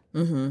mad.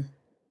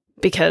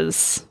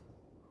 Because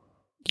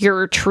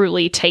you're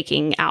truly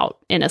taking out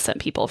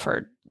innocent people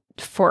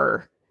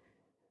for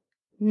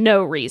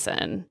no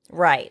reason.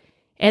 Right.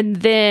 And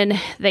then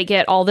they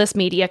get all this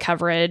media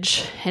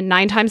coverage, and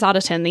 9 times out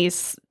of 10,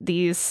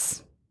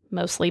 these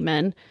mostly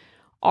men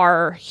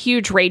are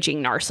huge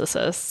raging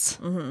narcissists,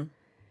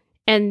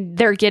 and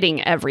they're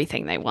getting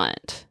everything they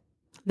want.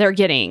 They're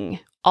getting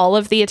all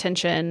of the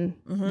attention.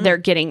 They're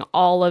getting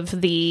all of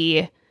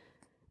the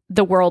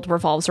world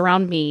revolves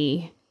around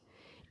me.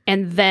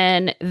 And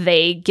then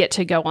they get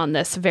to go on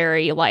this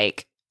very,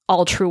 like,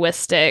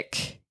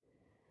 altruistic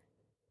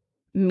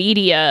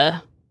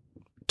media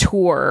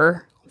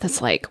tour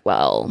that's like,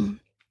 well,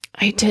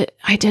 I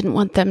didn't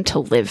want them to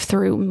live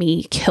through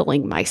me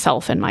killing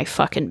myself and my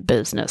fucking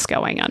business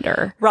going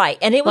under. Right.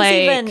 And it was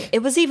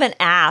like, even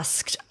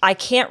asked, I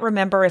can't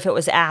remember if it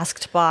was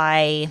asked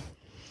by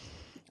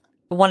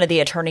one of the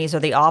attorneys or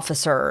the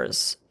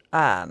officers,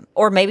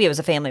 or maybe it was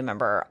a family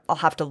member. I'll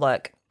have to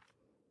look.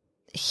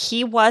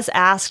 He was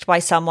asked by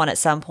someone at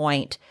some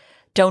point,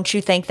 don't you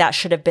think that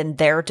should have been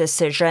their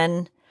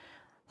decision?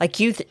 Like,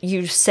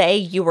 you say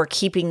you were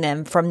keeping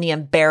them from the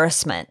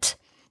embarrassment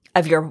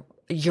of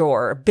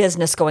your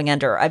business going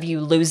under, of you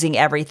losing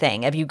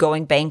everything, of you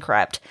going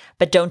bankrupt.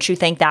 But don't you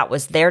think that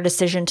was their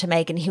decision to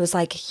make? And he was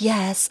like,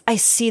 yes, I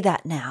see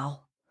that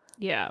now.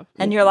 Yeah.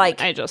 And you're like,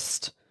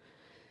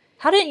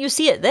 how didn't you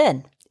see it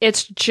then?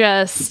 It's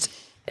just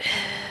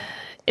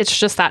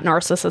that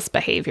narcissist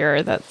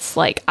behavior that's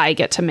like, I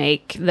get to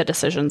make the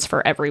decisions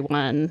for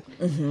everyone.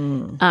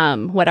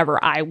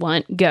 Whatever I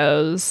want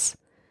goes.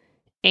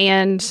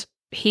 And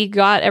he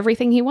got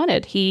everything he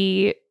wanted.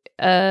 He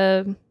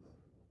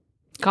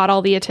got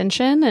all the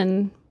attention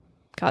and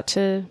got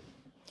to...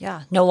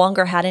 Yeah, no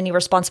longer had any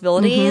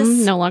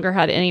responsibilities. No longer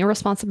had any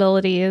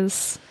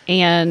responsibilities.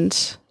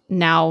 And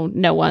now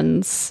no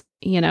one's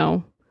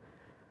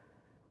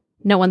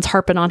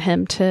harping on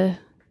him to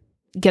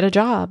get a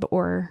job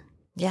or...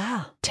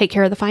 Yeah. take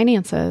care of the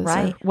finances,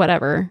 right? Or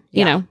whatever,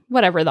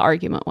 whatever the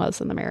argument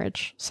was in the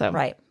marriage. So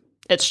right.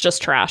 It's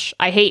just trash.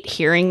 I hate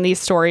hearing these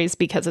stories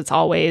because it's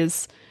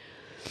always,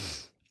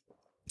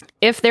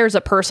 if there's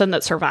a person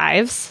that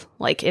survives,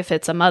 like if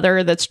it's a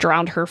mother that's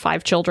drowned her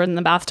 5 children in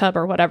the bathtub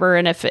or whatever,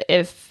 and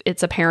if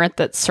it's a parent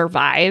that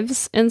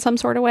survives in some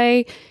sort of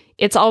way,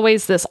 it's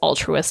always this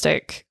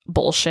altruistic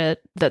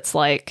bullshit that's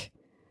like,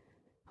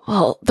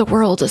 well, the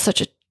world is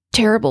such a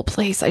terrible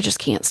place. I just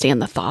can't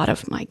stand the thought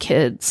of my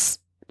kids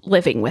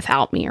living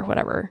without me or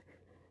whatever.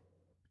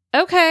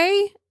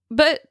 Okay,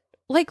 but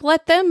like,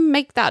 let them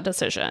make that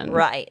decision.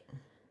 Right.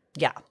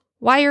 Yeah.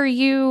 Why are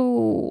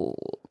you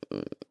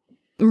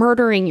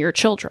murdering your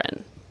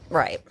children?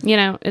 Right.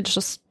 It's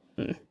just,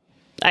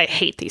 I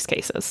hate these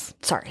cases.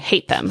 Sorry.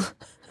 Hate them.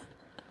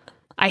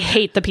 I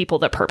hate the people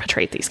that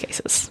perpetrate these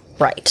cases.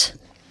 Right.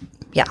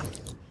 Yeah.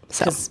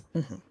 So,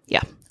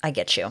 yeah. I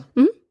get you.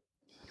 Mm-hmm.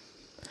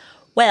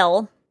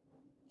 Well,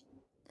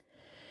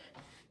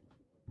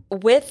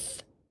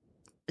 with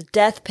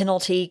death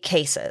penalty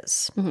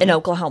cases in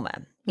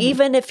Oklahoma,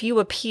 even if you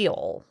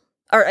appeal,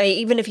 or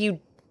even if you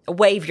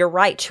waive your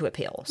right to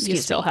appeal, you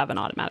still have an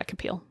automatic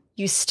appeal.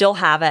 You still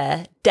have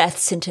a death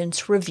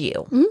sentence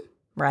review,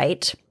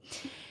 right?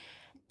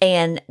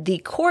 And the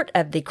Court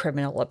of the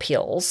Criminal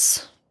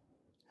Appeals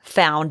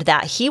found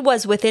that he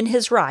was within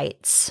his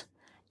rights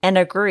and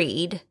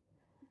agreed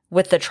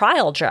with the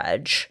trial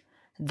judge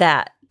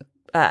that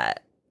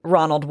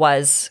Ronald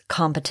was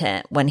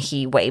competent when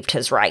he waived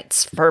his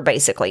rights for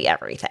basically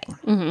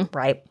everything,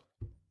 right?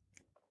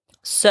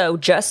 So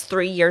just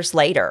 3 years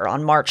later,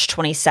 on March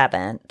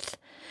 27th,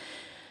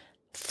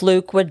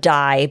 Fluke would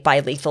die by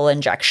lethal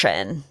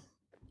injection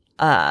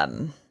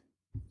at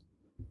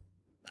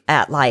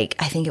like,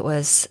 I think it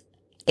was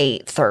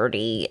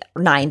 8:30,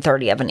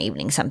 9:30 of an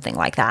evening, something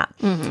like that.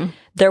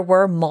 There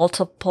were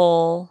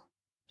multiple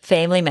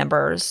family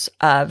members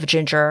of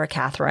Ginger,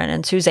 Catherine,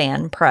 and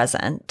Suzanne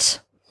present.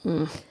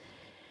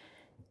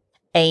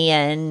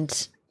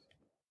 And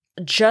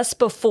just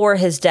before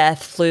his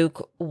death,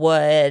 Fluke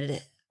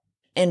would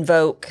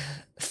invoke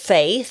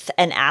faith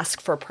and ask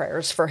for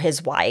prayers for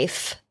his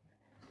wife,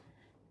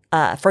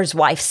 for his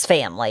wife's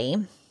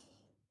family,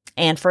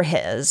 and for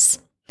his.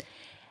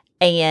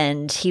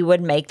 And he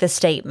would make the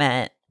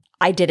statement,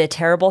 "I did a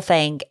terrible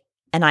thing,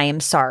 and I am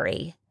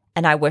sorry,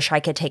 and I wish I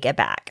could take it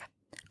back.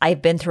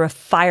 I've been through a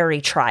fiery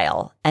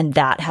trial, and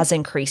that has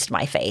increased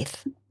my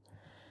faith."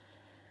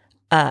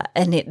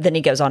 And then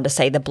he goes on to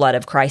say, "The blood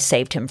of Christ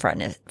saved him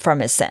from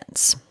his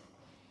sins."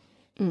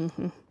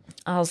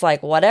 I was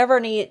like, whatever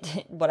you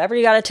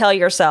got to tell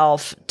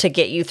yourself to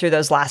get you through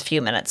those last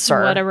few minutes,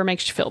 sir. Whatever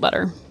makes you feel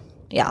better.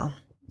 Yeah.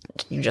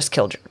 You just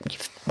killed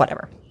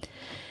whatever.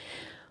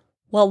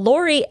 Well,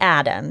 Lori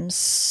Adams,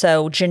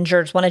 so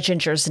one of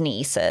Ginger's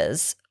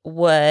nieces,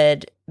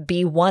 would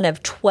be one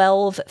of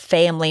 12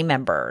 family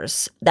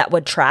members that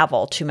would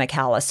travel to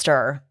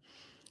McAllister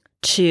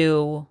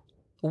to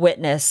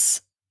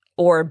witness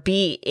or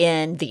be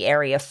in the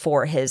area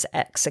for his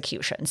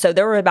execution. So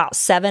there were about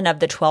 7 of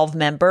the 12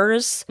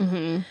 members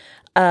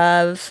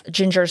of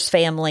Ginger's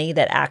family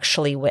that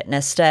actually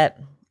witnessed it.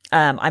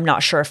 I'm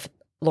not sure if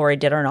Lori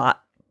did or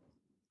not,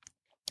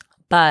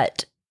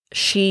 but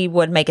she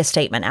would make a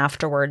statement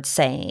afterwards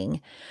saying,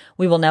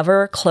 "We will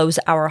never close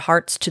our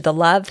hearts to the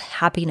love,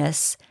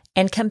 happiness,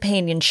 and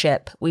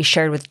companionship we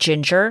shared with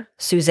Ginger,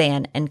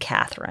 Suzanne, and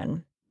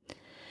Catherine."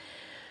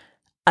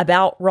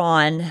 About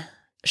Ron,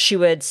 she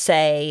would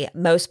say,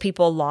 "Most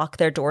people lock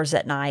their doors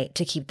at night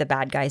to keep the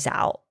bad guys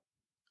out.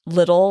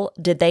 Little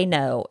did they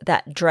know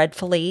that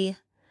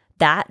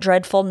that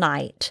dreadful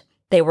night,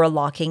 they were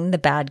locking the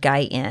bad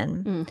guy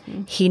in.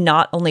 He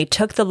not only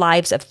took the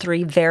lives of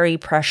 3 very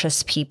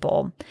precious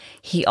people,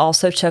 he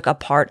also took a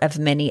part of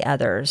many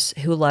others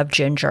who loved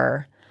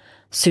Ginger,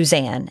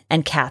 Suzanne,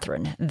 and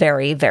Catherine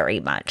very, very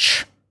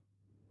much."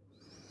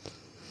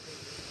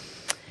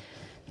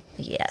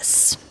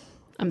 Yes.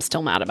 I'm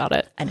still mad about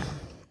it. I know.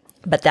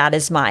 But that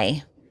is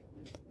my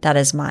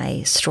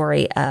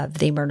story of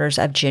the murders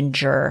of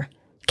Ginger,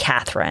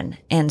 Catherine,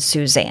 and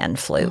Suzanne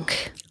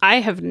Fluke. I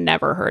have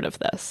never heard of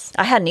this.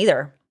 I hadn't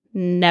either.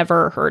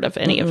 Never heard of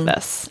any of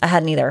this. I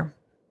hadn't either.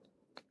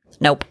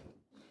 Nope.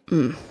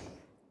 And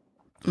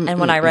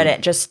when I read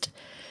it, just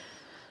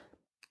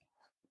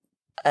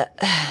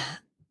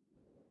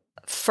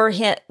for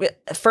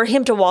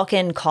him to walk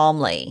in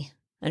calmly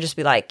and just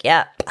be like,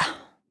 "Yep,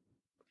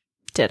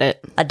 did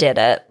it. I did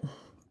it."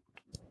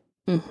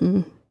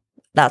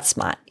 That's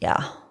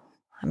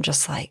I'm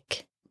just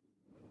like,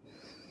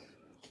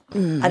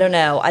 I don't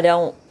know. I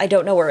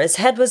don't know where his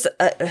head was.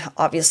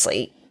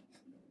 Obviously,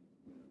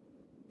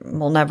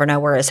 we'll never know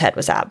where his head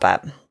was at,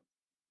 but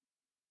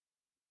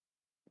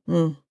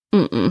it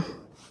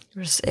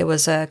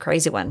was a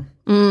crazy one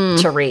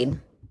to read.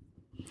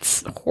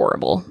 It's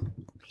horrible.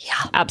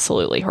 Yeah.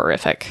 Absolutely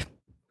horrific.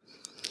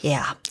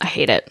 Yeah. I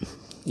hate it.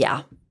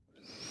 Yeah.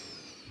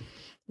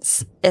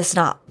 It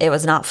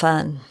was not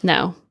fun.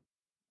 No.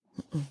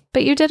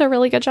 But you did a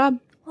really good job.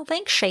 Well,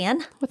 thanks,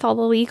 Shan. With all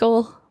the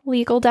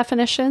legal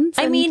definitions.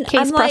 I mean,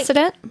 case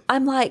precedent.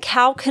 I'm like,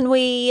 how can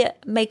we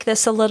make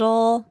this a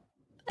little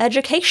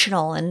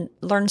educational and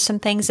learn some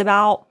things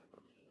about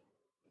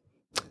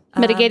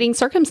mitigating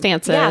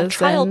circumstances? Yeah,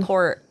 trial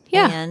court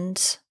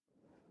and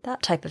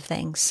that type of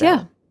thing. So,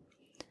 yeah.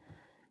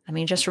 I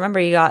mean, just remember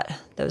you got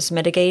those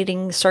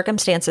mitigating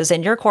circumstances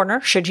in your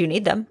corner should you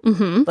need them.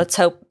 Let's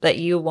hope that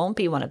you won't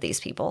be one of these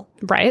people.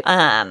 Right.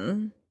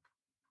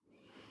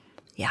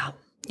 Yeah.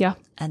 Yeah.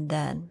 And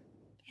then,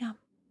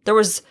 there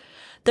was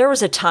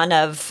a ton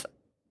of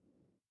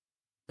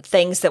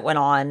things that went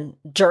on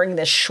during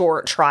this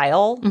short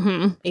trial,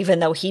 even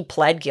though he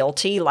pled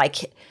guilty.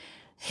 Like,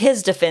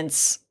 his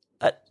defense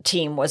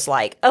team was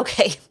like,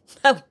 "Okay,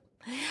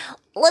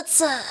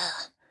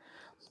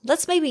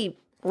 let's maybe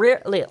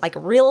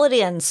reel it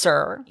in,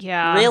 sir.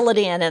 Yeah. Reel it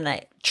in. And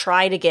they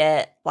try to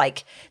get,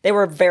 they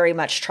were very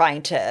much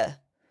trying to.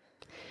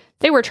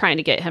 They were trying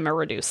to get him a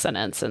reduced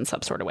sentence in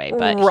some sort of way,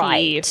 but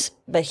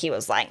but he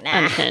was like,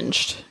 nah.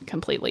 Unhinged.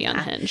 Completely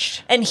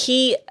unhinged. And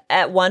he,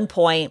 at one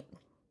point,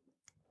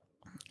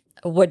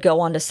 would go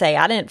on to say,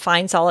 I didn't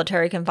find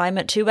solitary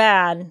confinement too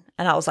bad.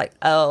 And I was like,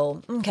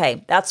 oh,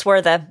 okay. That's where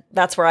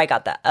I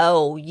got that.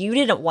 Oh, you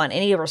didn't want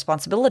any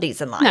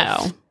responsibilities in life.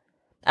 No.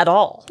 At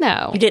all.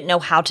 No. You didn't know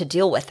how to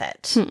deal with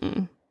it.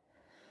 Mm-mm.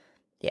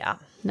 Yeah.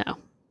 No.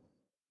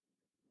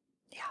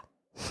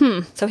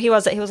 Yeah. So he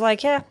was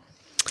like, yeah.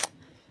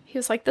 He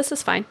was like, this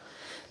is fine.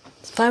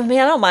 It's fine with me.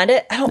 I don't mind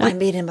it. I don't mind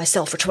being in my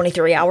cell for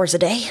 23 hours a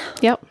day.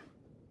 Yep.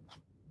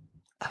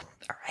 Oh,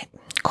 all right.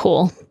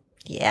 Cool.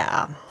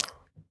 Yeah.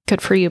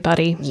 Good for you,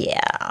 buddy.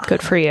 Yeah.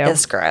 Good for you.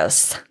 It's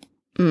gross.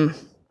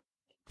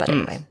 But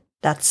anyway,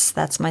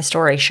 that's my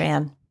story,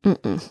 Shan.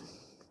 Mm-mm.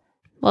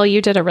 Well, you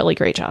did a really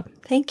great job.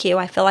 Thank you.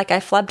 I feel like I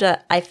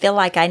feel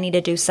like I need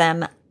to do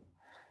some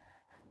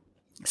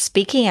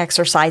speaking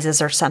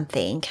exercises or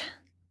something.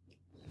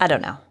 I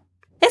don't know.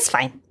 It's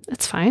fine.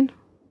 It's fine.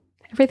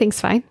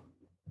 Everything's fine.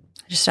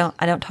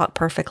 I don't talk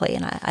perfectly,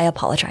 and I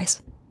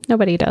apologize.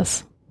 Nobody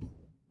does.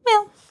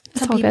 Well,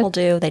 some people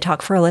do. They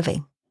talk for a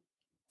living.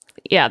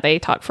 Yeah, they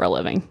talk for a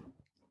living.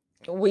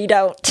 We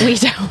don't. We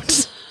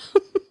don't.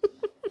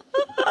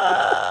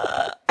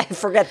 I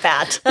forget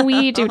that.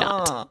 We do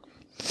not.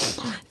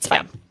 It's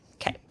fine. Yeah.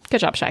 Okay.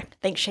 Good job, Shay.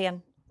 Thanks,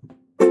 Shan.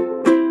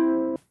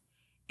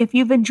 If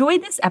you've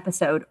enjoyed this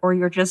episode, or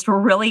you're just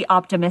really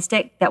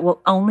optimistic that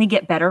we'll only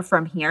get better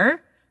from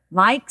here,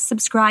 like,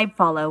 subscribe,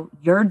 follow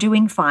You're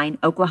Doing Fine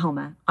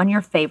Oklahoma on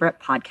your favorite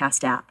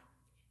podcast app.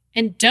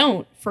 And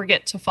don't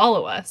forget to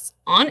follow us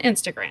on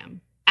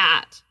Instagram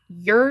at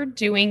You're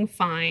Doing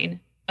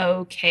Fine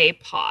OK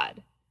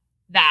Pod.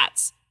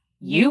 That's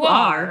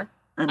UR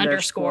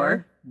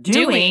 _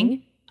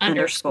 doing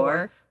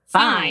 _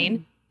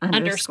 fine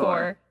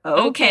 _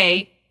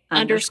 OK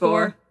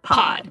 _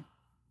 pod.